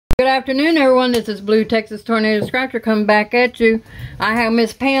Good afternoon, everyone. This is Blue Texas Tornado Scratcher coming back at you. I have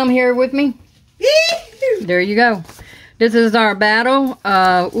Miss Pam here with me. There you go. This is our battle.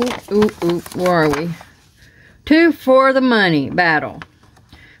 Where are we? 2 for the money battle.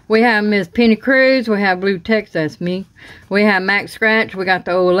 We have Miss Penny Cruz. We have Blue Tex. That's me. We have Max Scratch. We got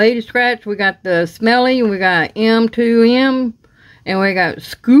the old lady Scratch. We got the Smelly. We got M2M. And we got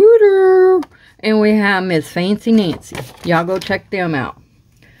Scooter. And we have Miss Fancy Nancy. Y'all go check them out.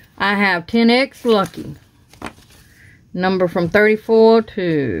 I have 10X Lucky. Number from 34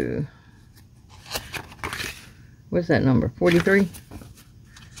 to... what's that number? 43?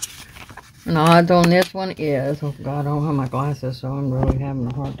 And the odds on this one is... oh God, I don't have my glasses, so I'm really having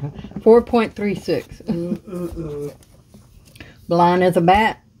a hard time. 4.36. Blind as a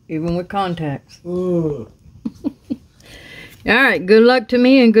bat, even with contacts. Alright, good luck to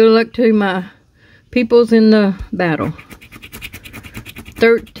me and good luck to my peoples in the battle.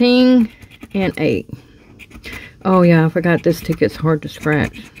 13 and 8. Oh yeah, I forgot this ticket's hard to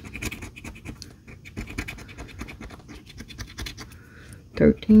scratch.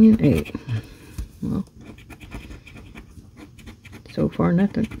 13 and 8. Well, so far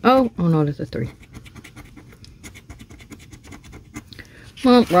nothing. Oh no, this is 3.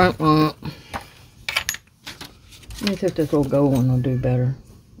 Let me see if this little gold one will do better.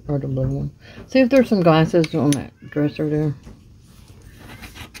 Or the blue one. See if there's some glasses on that dresser there.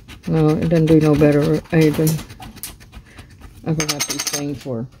 No, it doesn't do no better, Adrian. I forgot these things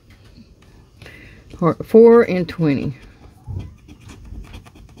were. 4 and 20.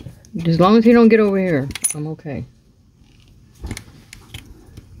 As long as he don't get over here, I'm okay.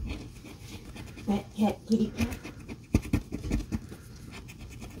 Kitty cat.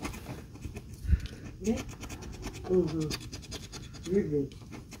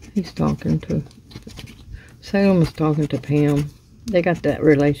 He's talking to... Salem is talking to Pam. They got that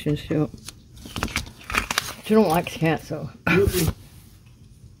relationship. She don't like cats, though.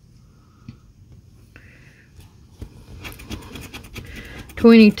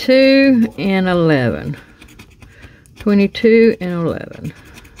 22 and 11. 22 and 11.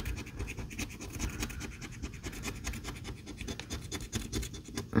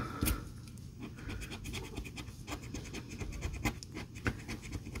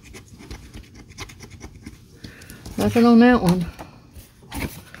 Nothing on that one.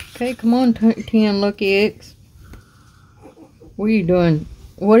 Okay, come on, 10 Lucky X. What are you doing?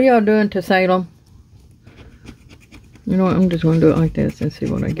 What are y'all doing to Salem? You know what? I'm just going to do it like this and see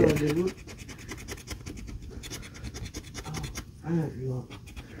what I get.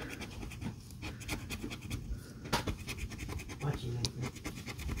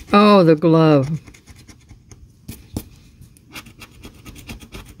 Oh, the glove.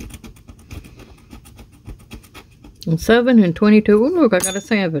 And 7 and 22. Oh, look, I got a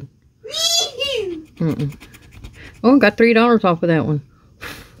 7. Oh, I got $3 off of that one.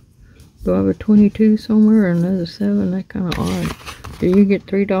 Do I have a 22 somewhere or another 7? That's kind of odd. Do you get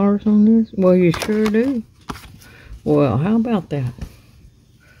 $3 on this? Well, you sure do. Well, how about that?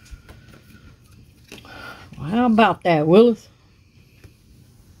 Well, how about that, Willis?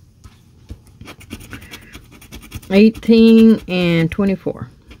 18 and 24.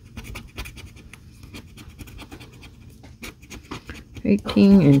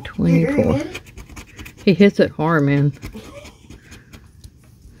 18 and 24. He hits it hard, man.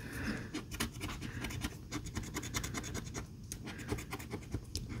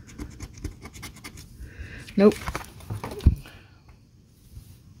 Nope.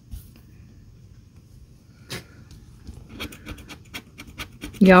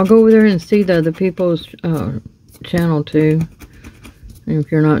 Y'all go over there and see the other people's channel too. And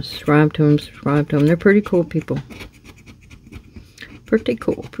if you're not subscribed to them, subscribe to them. They're pretty cool people. Pretty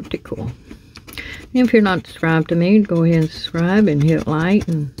cool, pretty cool. And if you're not subscribed to me, go ahead and subscribe and hit like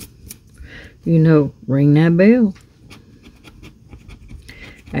and, you know, ring that bell.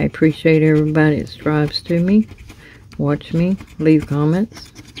 I appreciate everybody that subscribes to me, watch me, leave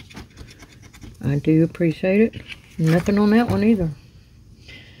comments. I do appreciate it. Nothing on that one either.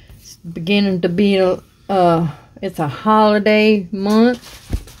 It's beginning to be it's a holiday month.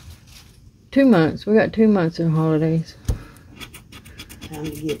 2 months. We got 2 months of holidays. Time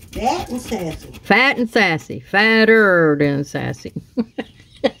to get fat and sassy. Fat and sassy. Fatter than sassy.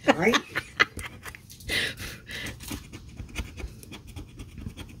 Right?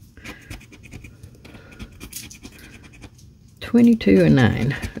 $22 and 9.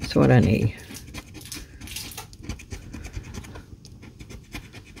 That's what I need.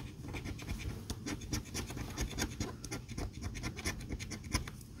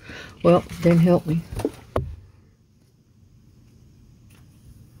 Well, didn't help me.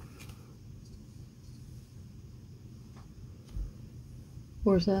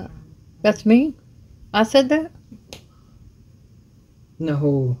 Where's that? That's me? I said that?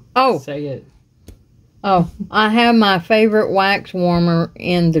 No. Oh. Say it. Oh, I have my favorite wax warmer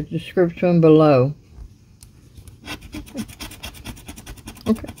in the description below.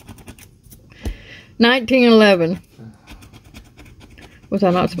 Okay. 1911. Was I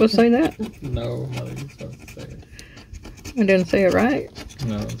not supposed to say that? No, Mother, you're supposed to say it. I didn't say it right.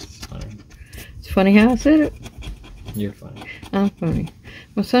 No, it's fine. It's funny how I said it. You're fine. I'm funny.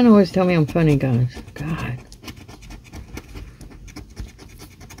 My son always tell me I'm funny, guys. God.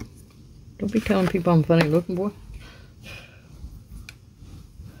 Don't be telling people I'm funny looking, boy.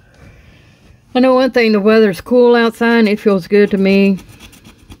 I know one thing, the weather's cool outside and it feels good to me.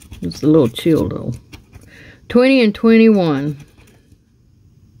 It's a little chill though. 20 and 21.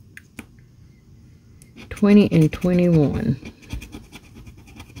 20 and 21.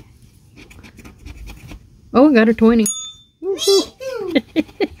 Oh, I got a 20.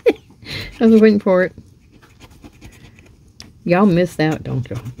 I was waiting for it. Y'all miss that, don't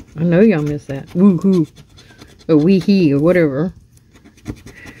y'all? I know y'all miss that. Woohoo. Or wee-hee, or whatever.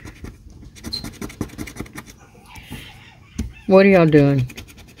 What are y'all doing?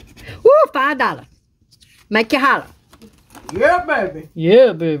 Woo, $5. Make you holler. Yeah, baby.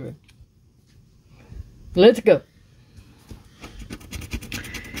 Yeah, baby. Let's go.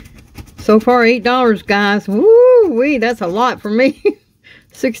 So far, $8, guys. Woo-wee, that's a lot for me.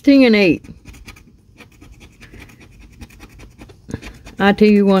 16 and 8. I tell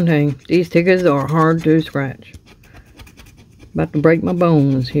you one thing, these tickets are hard to scratch. About to break my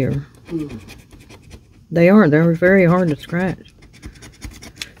bones here. They are. They're very hard to scratch.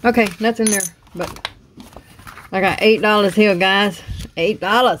 Okay, that's in there. But I got $8 here, guys.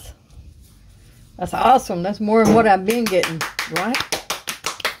 $8. That's awesome. That's more than what I've been getting, right?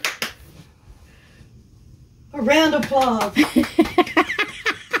 A round of applause.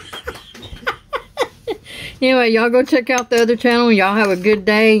 Anyway, y'all go check out the other channel. Y'all have a good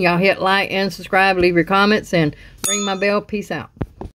day. Y'all hit like and subscribe. Leave your comments and ring my bell. Peace out.